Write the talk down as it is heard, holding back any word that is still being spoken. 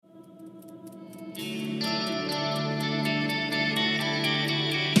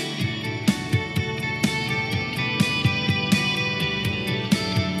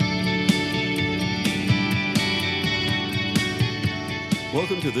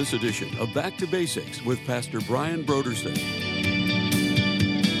Welcome to this edition of Back to Basics with Pastor Brian Brodersen.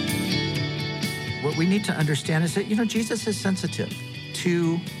 What we need to understand is that, Jesus is sensitive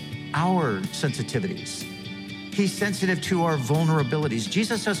to our sensitivities. He's sensitive to our vulnerabilities.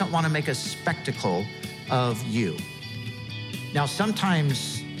 Jesus doesn't want to make a spectacle of you. Now,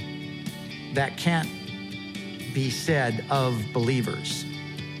 sometimes that can't be said of believers.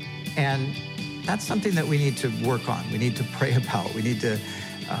 And that's something that we need to work on. We need to pray about. We need to,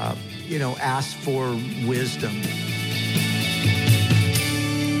 ask for wisdom.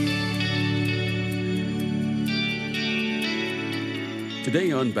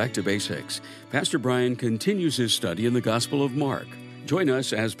 Today on Back to Basics, Pastor Brian continues his study in the Gospel of Mark. Join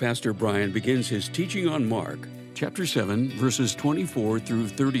us as Pastor Brian begins his teaching on Mark, chapter 7, verses 24 through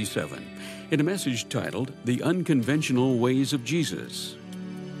 37, in a message titled, The Unconventional Ways of Jesus.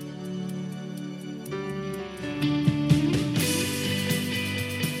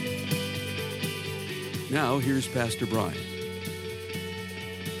 Now, here's Pastor Brian.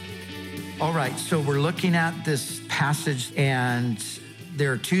 All right, so we're looking at this passage, and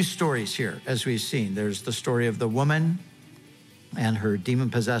there are two stories here, as we've seen. There's the story of the woman and her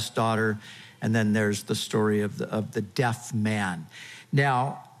demon-possessed daughter, and then there's the story of the deaf man.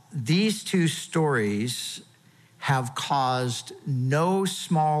 Now, these two stories have caused no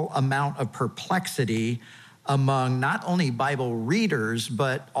small amount of perplexity among not only Bible readers,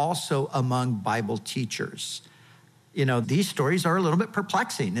 but also among Bible teachers. These stories are a little bit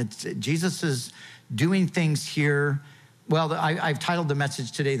perplexing. Jesus is doing things here. Well, I've titled the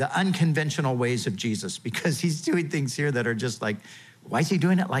message today, The Unconventional Ways of Jesus, because he's doing things here that are just like, why is he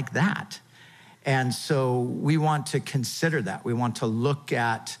doing it like that? And so we want to consider that. We want to look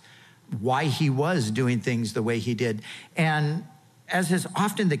at why he was doing things the way he did. And as is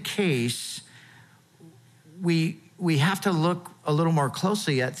often the case, we have to look a little more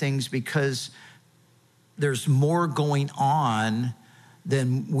closely at things because there's more going on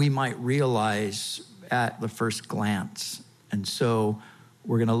than we might realize at the first glance. And so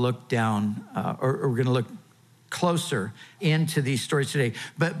we're going to look down, or we're going to look closer into these stories today.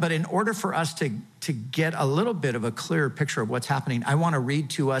 But in order for us to get a little bit of a clearer picture of what's happening, I want to read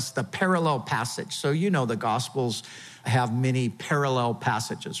to us the parallel passage. So the Gospels have many parallel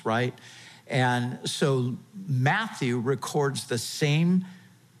passages, right? And so Matthew records the same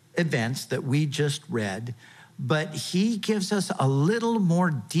events that we just read, but he gives us a little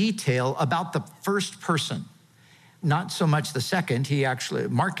more detail about the first person. Not so much the second.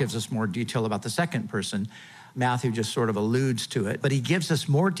 Mark gives us more detail about the second person. Matthew just sort of alludes to it, but he gives us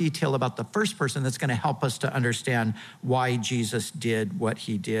more detail about the first person that's going to help us to understand why Jesus did what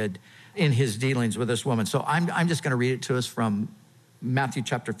he did in his dealings with this woman. So I'm just going to read it to us from Matthew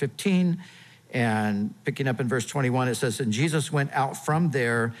chapter 15, and picking up in verse 21, it says, And Jesus went out from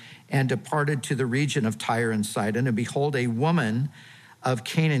there and departed to the region of Tyre and Sidon. And behold, a woman of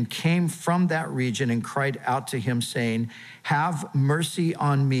Canaan came from that region and cried out to him, saying, Have mercy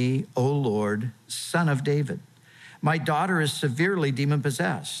on me, O Lord, Son of David. My daughter is severely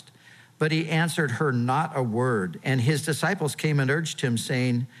demon-possessed. But he answered her not a word. And his disciples came and urged him,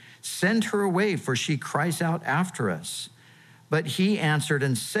 saying, Send her away, for she cries out after us. But he answered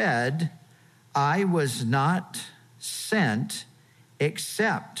and said, I was not sent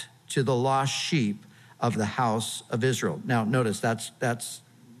except to the lost sheep of the house of Israel. Now, notice that's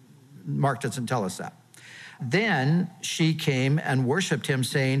Mark doesn't tell us that. Then she came and worshiped him,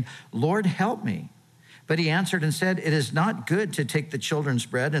 saying, Lord, help me. But he answered and said, It is not good to take the children's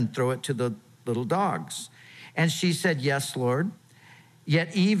bread and throw it to the little dogs. And she said, Yes, Lord.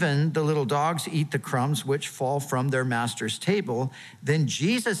 Yet even the little dogs eat the crumbs which fall from their master's table. Then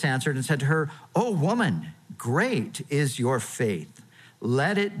Jesus answered and said to her, O woman, great is your faith.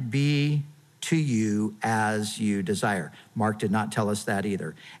 Let it be to you as you desire. Mark did not tell us that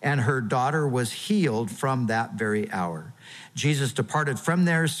either. And her daughter was healed from that very hour. Jesus departed from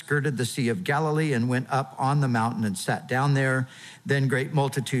there, skirted the Sea of Galilee, and went up on the mountain and sat down there. Then great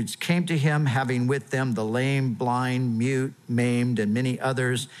multitudes came to him, having with them the lame, blind, mute, maimed, and many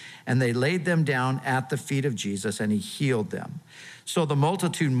others. And they laid them down at the feet of Jesus, and he healed them. So the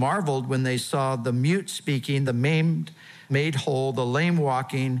multitude marveled when they saw the mute speaking, the maimed made whole, the lame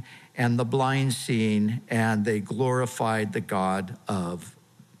walking, and the blind seeing, and they glorified the God of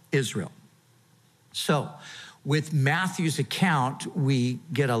Israel. So with Matthew's account, we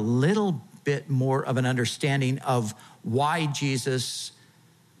get a little bit more of an understanding of why Jesus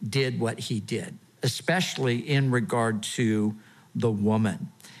did what he did, especially in regard to the woman.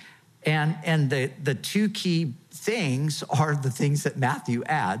 And the two key things are the things that Matthew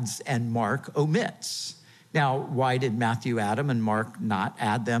adds and Mark omits. Now, why did Matthew add them and Mark not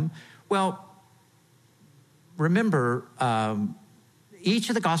add them? Well, remember, each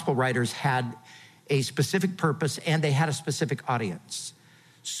of the gospel writers had a specific purpose and they had a specific audience.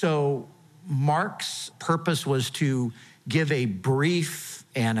 So Mark's purpose was to give a brief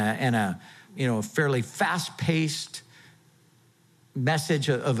and a fairly fast-paced message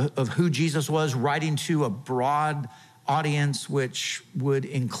of who Jesus was, writing to a broad audience, which would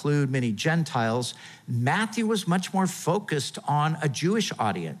include many Gentiles. Matthew was much more focused on a Jewish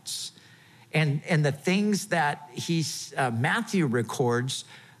audience. And the things that Matthew records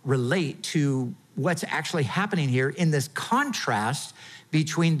relate to what's actually happening here in this contrast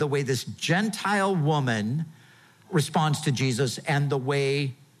between the way this Gentile woman responds to Jesus and the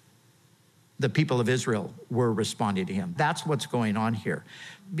way the people of Israel were responding to him. That's what's going on here.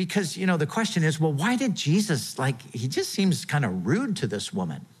 Because, the question is, well, why did Jesus, he just seems kind of rude to this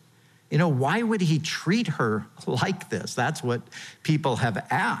woman. Why would he treat her like this? That's what people have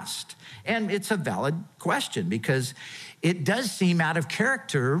asked. And it's a valid question because it does seem out of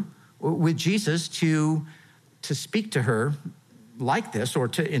character with Jesus to speak to her like this, or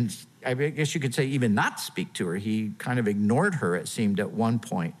I guess you could say even not speak to her. He kind of ignored her, it seemed, at one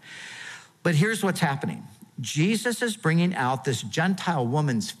point. But here's what's happening. Jesus is bringing out this Gentile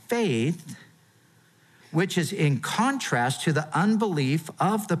woman's faith, which is in contrast to the unbelief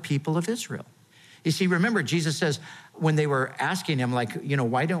of the people of Israel. You see, remember, Jesus says when they were asking him,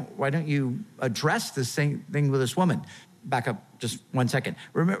 why don't you address this thing with this woman? Back up just 1 second.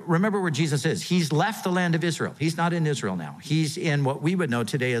 Remember where Jesus is. He's left the land of Israel. He's not in Israel now. He's in what we would know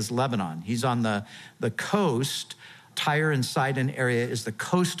today as Lebanon. He's on the coast. Tyre and Sidon area is the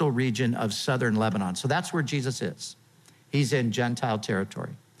coastal region of southern Lebanon. So that's where Jesus is. He's in Gentile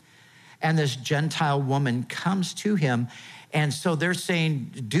territory. And this Gentile woman comes to him. And so they're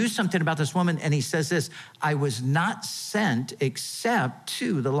saying, do something about this woman. And he says this, I was not sent except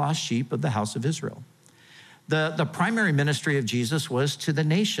to the lost sheep of the house of Israel. The primary ministry of Jesus was to the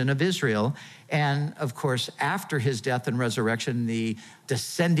nation of Israel. And of course, after his death and resurrection, the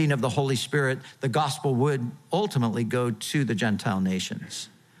descending of the Holy Spirit, the gospel would ultimately go to the Gentile nations.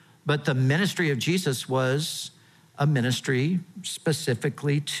 But the ministry of Jesus was a ministry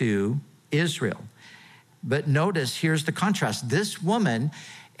specifically to Israel. But notice, here's the contrast. This woman,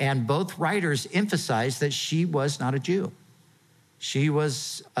 and both writers emphasize that she was not a Jew. She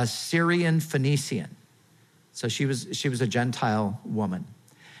was a Syrian Phoenician. So she was a Gentile woman.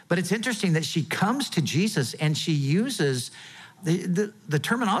 But it's interesting that she comes to Jesus and she uses the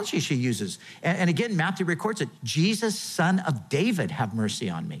terminology she uses. And again, Matthew records it, Jesus, son of David, have mercy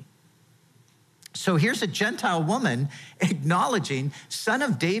on me. So here's a Gentile woman acknowledging son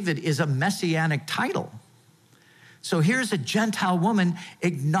of David is a messianic title. So here's a Gentile woman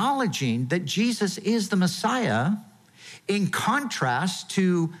acknowledging that Jesus is the Messiah, in contrast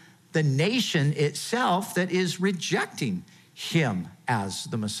to the nation itself that is rejecting him as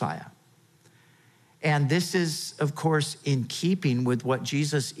the Messiah. And this is, of course, in keeping with what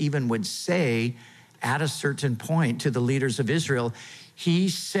Jesus even would say at a certain point to the leaders of Israel. He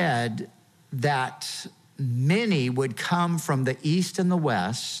said that many would come from the east and the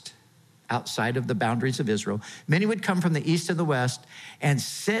west, outside of the boundaries of Israel. Many would come from the east and the west and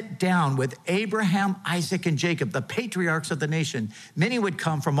sit down with Abraham, Isaac, and Jacob, the patriarchs of the nation. Many would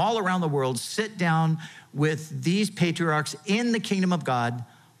come from all around the world, sit down with these patriarchs in the kingdom of God,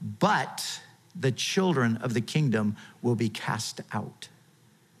 but the children of the kingdom will be cast out.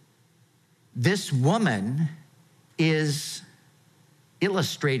 This woman is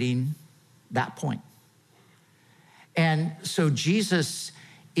illustrating that point. And so Jesus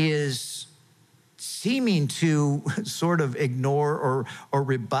is seeming to sort of ignore or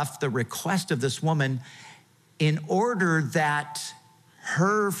rebuff the request of this woman in order that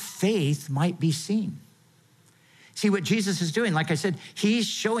her faith might be seen. See what Jesus is doing, like I said, he's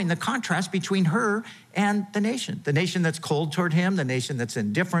showing the contrast between her and the nation that's cold toward him, the nation that's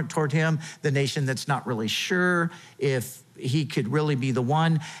indifferent toward him, the nation that's not really sure if he could really be the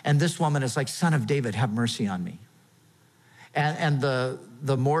one. And this woman is like, son of David, have mercy on me. And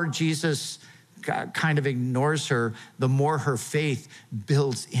the more Jesus kind of ignores her, the more her faith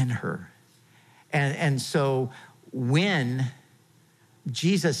builds in her. And so when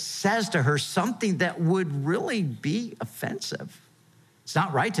Jesus says to her something that would really be offensive, it's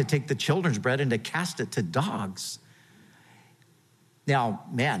not right to take the children's bread and to cast it to dogs. Now,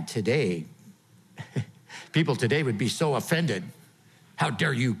 man, today, people today would be so offended. How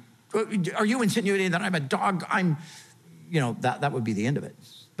dare you? Are you insinuating that I'm a dog? That would be the end of it.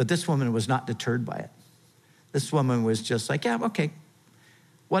 But this woman was not deterred by it. This woman was just like, yeah, okay,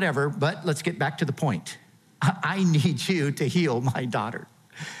 whatever, but let's get back to the point. I need you to heal my daughter.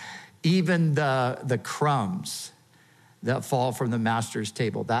 Even the crumbs that fall from the master's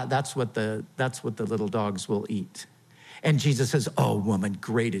table, that's what the little dogs will eat. And Jesus says, oh, woman,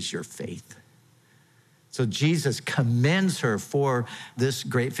 great is your faith. So Jesus commends her for this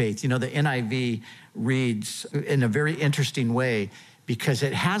great faith. You know, the NIV reads in a very interesting way because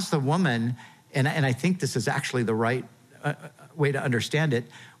it has the woman, and I think this is actually the right way to understand it.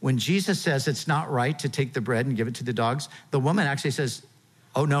 When Jesus says it's not right to take the bread and give it to the dogs, the woman actually says,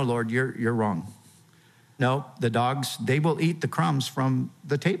 oh, no, Lord, you're wrong. No, the dogs, they will eat the crumbs from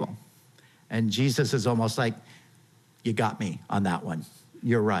the table. And Jesus is almost like, you got me on that one.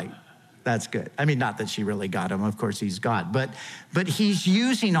 You're right. That's good. I mean, not that she really got him. Of course, he's God. But he's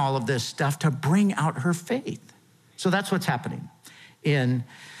using all of this stuff to bring out her faith. So that's what's happening in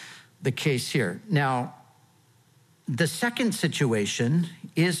the case here. Now, the second situation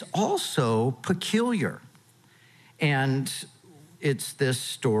is also peculiar. And it's this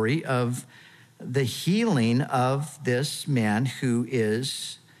story of the healing of this man who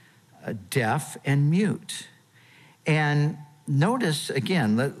is deaf and mute. And notice,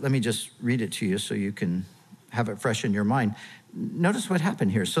 again, let me just read it to you so you can have it fresh in your mind. Notice what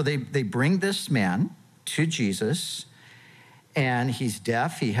happened here. So they bring this man to Jesus, and he's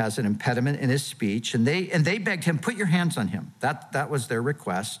deaf. He has an impediment in his speech, and they begged him, put your hands on him. That was their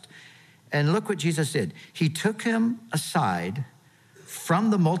request. And look what Jesus did. He took him aside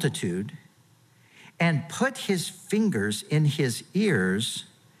from the multitude and put his fingers in his ears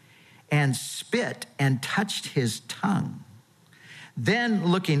and spit and touched his tongue. Then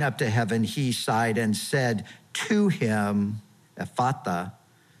looking up to heaven, he sighed and said to him, Ephphatha,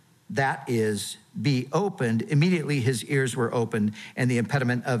 that is, be opened. Immediately his ears were opened and the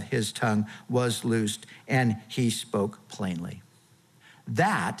impediment of his tongue was loosed and he spoke plainly.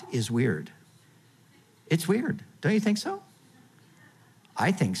 That is weird. It's weird. Don't you think so?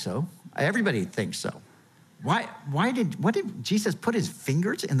 I think so. Everybody thinks so. What did Jesus put his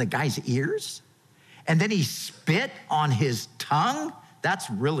fingers in the guy's ears? And then he spit on his tongue? That's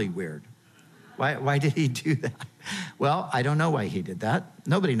really weird. Why did he do that? Well, I don't know why he did that.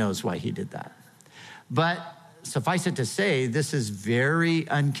 Nobody knows why he did that. But suffice it to say, this is very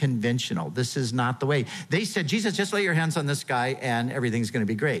unconventional. This is not the way. They said, Jesus, just lay your hands on this guy and everything's going to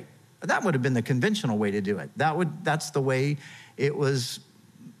be great. That would have been the conventional way to do it. That's the way it was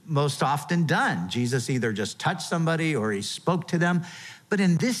most often done. Jesus either just touched somebody or he spoke to them. But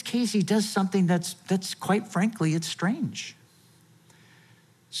in this case, he does something that's quite frankly, it's strange.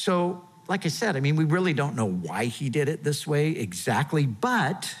 So, like I said, I mean, we really don't know why he did it this way exactly,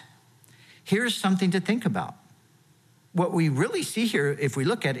 but here's something to think about. What we really see here, if we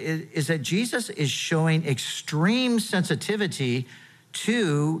look at it, is that Jesus is showing extreme sensitivity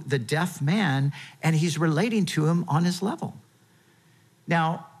to the deaf man, and he's relating to him on his level.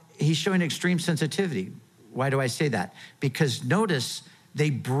 Now, he's showing extreme sensitivity. Why do I say that? Because notice, they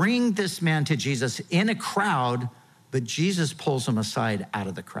bring this man to Jesus in a crowd, but Jesus pulls him aside out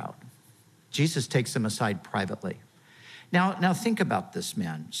of the crowd. Jesus takes him aside privately. Now think about this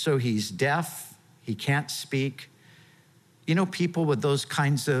man. So he's deaf, he can't speak. You know, people with those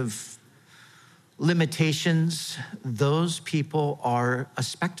kinds of limitations, those people are a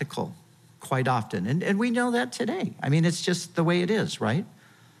spectacle quite often. And we know that today. I mean, it's just the way it is, right?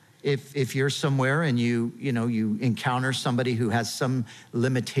 If you're somewhere and you encounter somebody who has some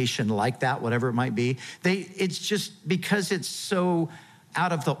limitation like that, whatever it might be, it's just because it's so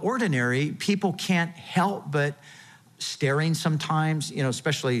out of the ordinary, people can't help but staring sometimes,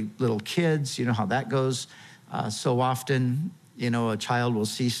 especially little kids, you know how that goes. So often, a child will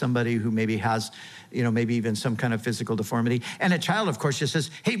see somebody who maybe has, maybe even some kind of physical deformity. And a child, of course, just says,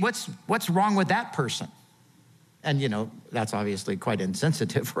 hey, what's wrong with that person? And, that's obviously quite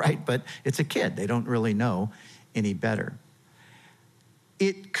insensitive, right? But it's a kid. They don't really know any better.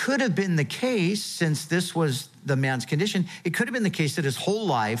 It could have been the case, since this was the man's condition, it could have been the case that his whole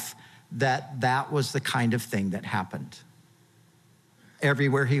life that was the kind of thing that happened.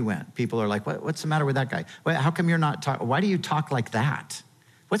 Everywhere he went, people are like, what's the matter with that guy? How come you're not talking? Why do you talk like that?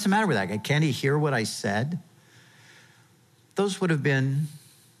 What's the matter with that guy? Can't he hear what I said? Those would have been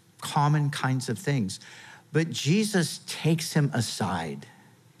common kinds of things. But Jesus takes him aside.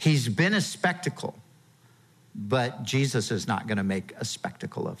 He's been a spectacle, but Jesus is not going to make a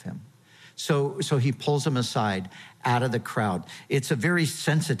spectacle of him. So he pulls him aside out of the crowd. It's a very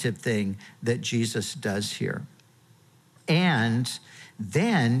sensitive thing that Jesus does here. And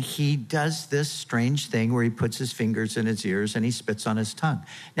then he does this strange thing where he puts his fingers in his ears and he spits on his tongue.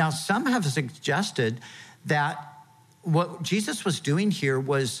 Now, some have suggested that what Jesus was doing here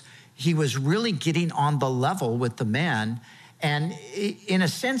was he was really getting on the level with the man. And in a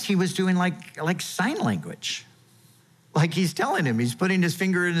sense, he was doing like sign language. Like he's telling him, he's putting his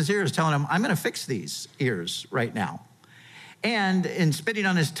finger in his ears, telling him, I'm going to fix these ears right now. And in spitting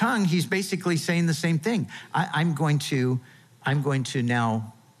on his tongue, he's basically saying the same thing. I'm going to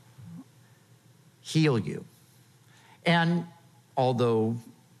now heal you. And although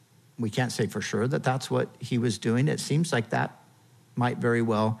we can't say for sure that that's what he was doing, it seems like that might very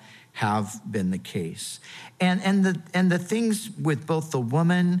well have been the case. And the things with both the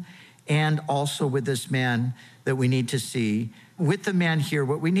woman and also with this man that we need to see. With the man here,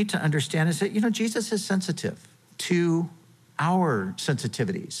 what we need to understand is that, Jesus is sensitive to our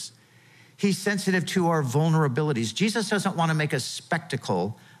sensitivities. He's sensitive to our vulnerabilities. Jesus doesn't want to make a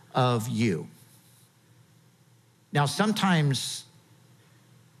spectacle of you. Now, sometimes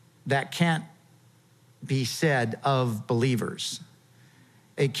that can't be said of believers.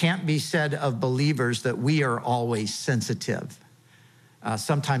 It can't be said of believers that we are always sensitive.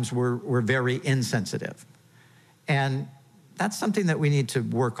 Sometimes we're very insensitive. And that's something that we need to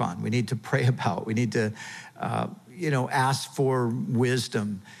work on. We need to pray about. We need to, ask for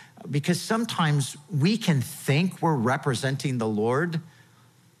wisdom. Because sometimes we can think we're representing the Lord,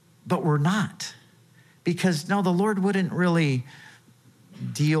 but we're not. Because, no, the Lord wouldn't really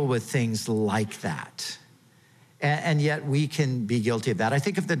deal with things like that. And yet we can be guilty of that. I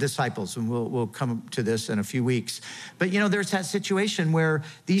think of the disciples, and we'll come to this in a few weeks. But, there's that situation where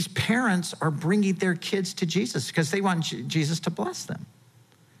these parents are bringing their kids to Jesus because they want Jesus to bless them.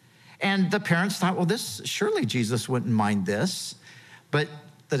 And the parents thought, well, surely Jesus wouldn't mind this. But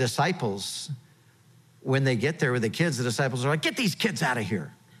the disciples, when they get there with the kids, the disciples are like, get these kids out of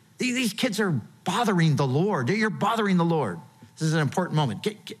here. These kids are bothering the Lord. You're bothering the Lord. This is an important moment.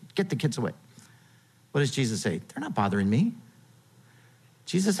 Get the kids away. What does Jesus say? They're not bothering me.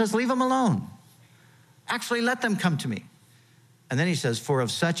 Jesus says, leave them alone. Actually, let them come to me. And then he says, for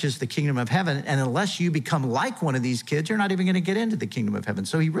of such is the kingdom of heaven, and unless you become like one of these kids, you're not even going to get into the kingdom of heaven.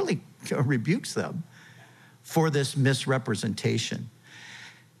 So he really rebukes them for this misrepresentation.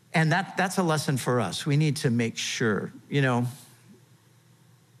 And that's a lesson for us. We need to make sure,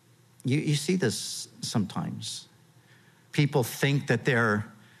 you see this sometimes. People think that they're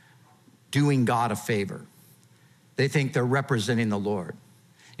doing God a favor. They think they're representing the Lord.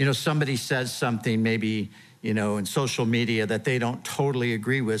 Somebody says something maybe, in social media that they don't totally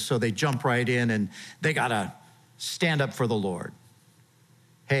agree with, so they jump right in and they got to stand up for the Lord.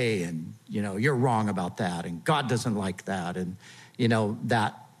 Hey, and, you're wrong about that, and God doesn't like that, and,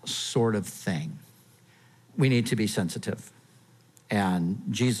 that sort of thing. We need to be sensitive. And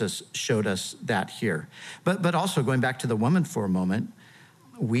Jesus showed us that here. But also going back to the woman for a moment,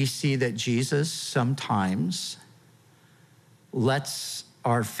 we see that Jesus sometimes lets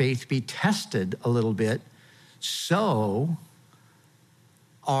our faith be tested a little bit so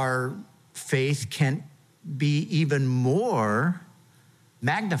our faith can be even more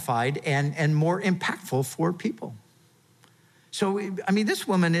magnified and more impactful for people. So, this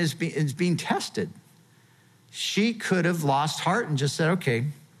woman is being tested. She could have lost heart and just said, okay,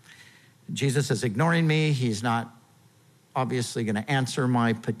 Jesus is ignoring me. He's not obviously going to answer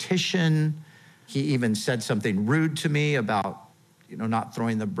my petition. He even said something rude to me about, not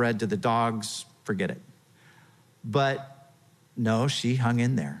throwing the bread to the dogs. Forget it. But no, she hung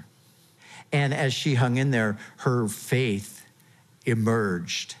in there. And as she hung in there, her faith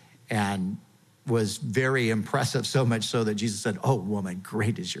emerged and was very impressive, so much so that Jesus said, oh, woman,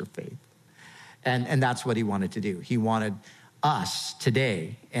 great is your faith. And that's what he wanted to do. He wanted us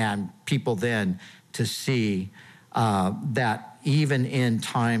today and people then to see that even in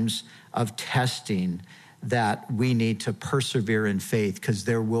times of testing, that we need to persevere in faith, because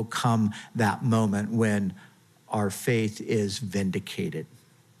there will come that moment when our faith is vindicated.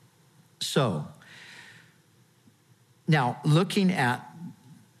 So, now looking at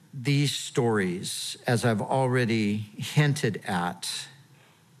these stories, as I've already hinted at,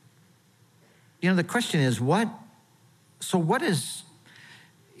 the question is what is,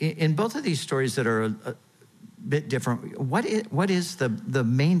 in both of these stories that are a bit different, what is the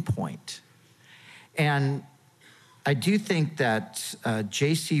main point? And I do think that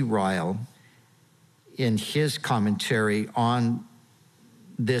J.C. Ryle, in his commentary on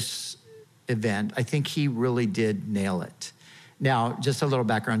this event, I think he really did nail it. Now, just a little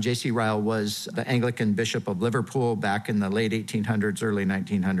background. J.C. Ryle was the Anglican Bishop of Liverpool back in the late 1800s, early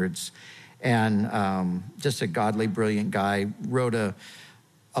 1900s, and just a godly, brilliant guy. Wrote a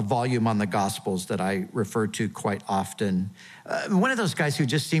volume on the Gospels that I refer to quite often. One of those guys who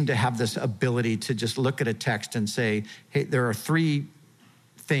just seemed to have this ability to just look at a text and say, hey, there are three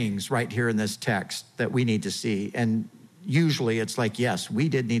things right here in this text that we need to see. And usually it's like, yes, we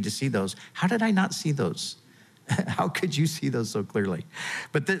did need to see those. How did I not see those? How could you see those so clearly?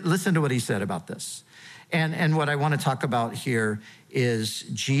 But listen to what he said about this. And what I want to talk about here is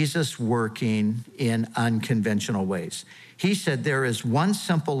Jesus working in unconventional ways. He said there is one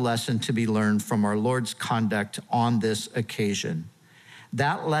simple lesson to be learned from our Lord's conduct on this occasion.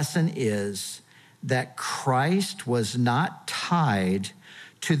 That lesson is that Christ was not tied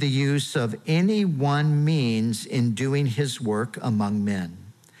to the use of any one means in doing his work among men.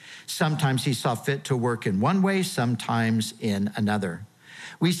 Sometimes he saw fit to work in one way, sometimes in another.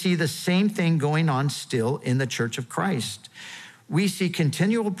 We see the same thing going on still in the Church of Christ. We see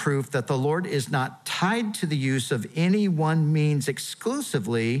continual proof that the Lord is not tied to the use of any one means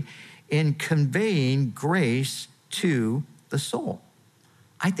exclusively in conveying grace to the soul.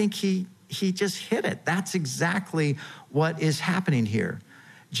 I think he just hit it. That's exactly what is happening here.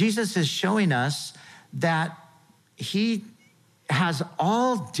 Jesus is showing us that he has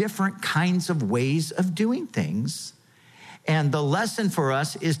all different kinds of ways of doing things. And the lesson for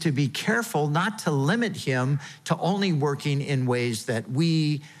us is to be careful not to limit him to only working in ways that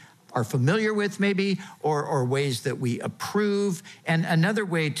we are familiar with maybe, or ways that we approve. And another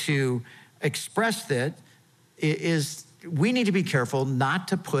way to express that is we need to be careful not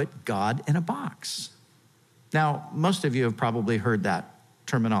to put God in a box. Now, most of you have probably heard that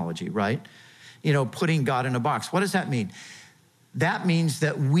terminology, right? You know, putting God in a box. What does that mean? That means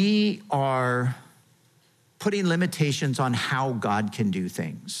that we are putting limitations on how God can do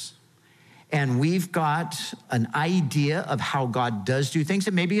things. And we've got an idea of how God does do things.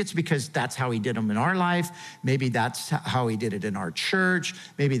 And maybe it's because that's how he did them in our life. Maybe that's how he did it in our church.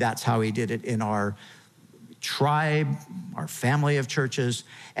 Maybe that's how he did it in our tribe, our family of churches.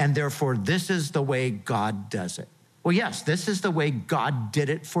 And therefore, this is the way God does it. Well, yes, this is the way God did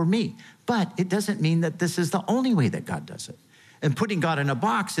it for me. But it doesn't mean that this is the only way that God does it. And putting God in a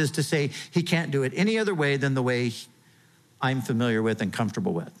box is to say he can't do it any other way than the way I'm familiar with and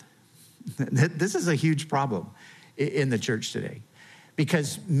comfortable with. This is a huge problem in the church today,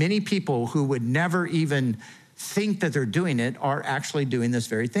 because many people who would never even think that they're doing it are actually doing this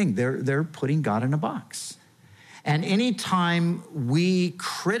very thing. They're putting God in a box. And anytime we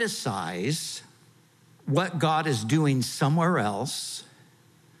criticize what God is doing somewhere else,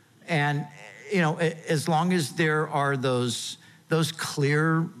 and as long as there are those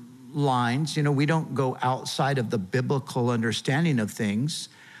clear lines, we don't go outside of the biblical understanding of things.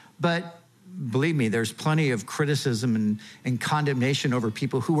 But believe me, there's plenty of criticism and condemnation over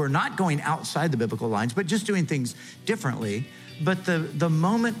people who are not going outside the biblical lines, but just doing things differently. But the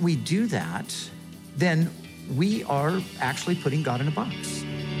moment we do that, then we are actually putting God in a box.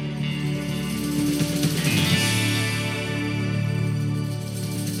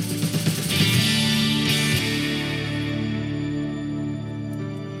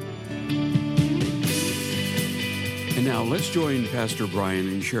 And now let's join Pastor Brian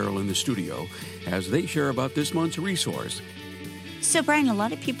and Cheryl in the studio as they share about this month's resource. So, Brian, a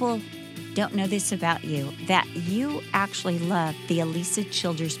lot of people don't know this about you, that you actually love the Elisa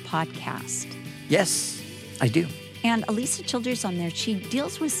Childers podcast. Yes, I do. And Elisa Childers on there, she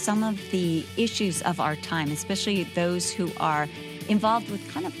deals with some of the issues of our time, especially those who are involved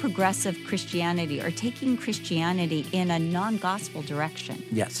with kind of progressive Christianity or taking Christianity in a non-gospel direction.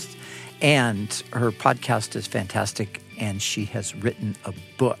 Yes. And her podcast is fantastic, and she has written a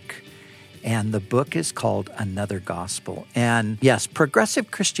book. And the book is called Another Gospel. And yes,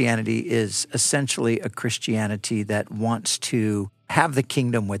 progressive Christianity is essentially a Christianity that wants to have the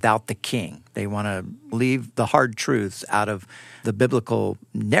kingdom without the king. They want to leave the hard truths out of the biblical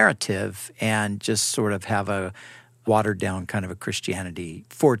narrative and just sort of have a watered down kind of a Christianity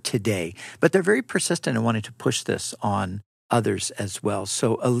for today. But they're very persistent in wanting to push this on others as well.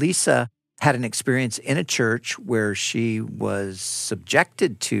 So Elisa had an experience in a church where she was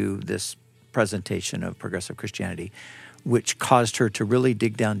subjected to this presentation of progressive Christianity, which caused her to really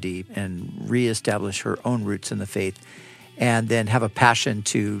dig down deep and reestablish her own roots in the faith, and then have a passion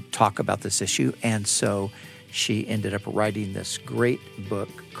to talk about this issue. And so she ended up writing this great book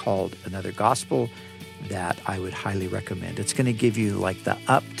called Another Gospel that I would highly recommend. It's going to give you like the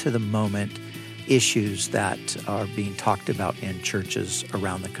up-to-the-moment issues that are being talked about in churches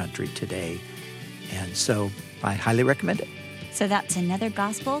around the country today. And so I highly recommend it. So that's Another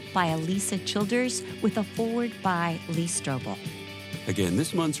Gospel by Elisa Childers with a foreword by Lee Strobel. Again,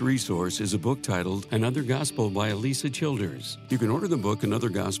 this month's resource is a book titled Another Gospel by Elisa Childers. You can order the book Another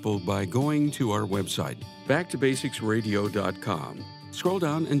Gospel by going to our website, backtobasicsradio.com. Scroll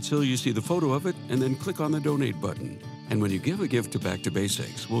down until you see the photo of it and then click on the donate button. And when you give a gift to Back to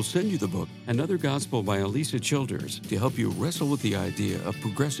Basics, we'll send you the book, Another Gospel by Alisa Childers, to help you wrestle with the idea of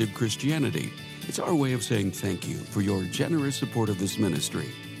progressive Christianity. It's our way of saying thank you for your generous support of this ministry.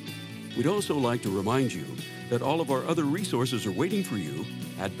 We'd also like to remind you that all of our other resources are waiting for you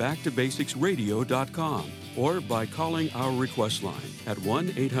at backtobasicsradio.com or by calling our request line at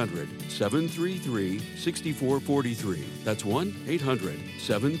 1-800-733-6443. That's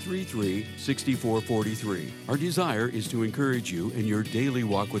 1-800-733-6443. Our desire is to encourage you in your daily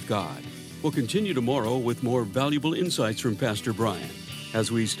walk with God. We'll continue tomorrow with more valuable insights from Pastor Brian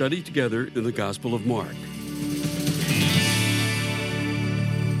as we study together in the Gospel of Mark.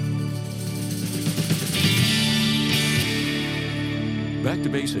 Back to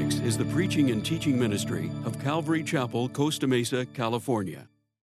Basics is the preaching and teaching ministry of Calvary Chapel, Costa Mesa, California.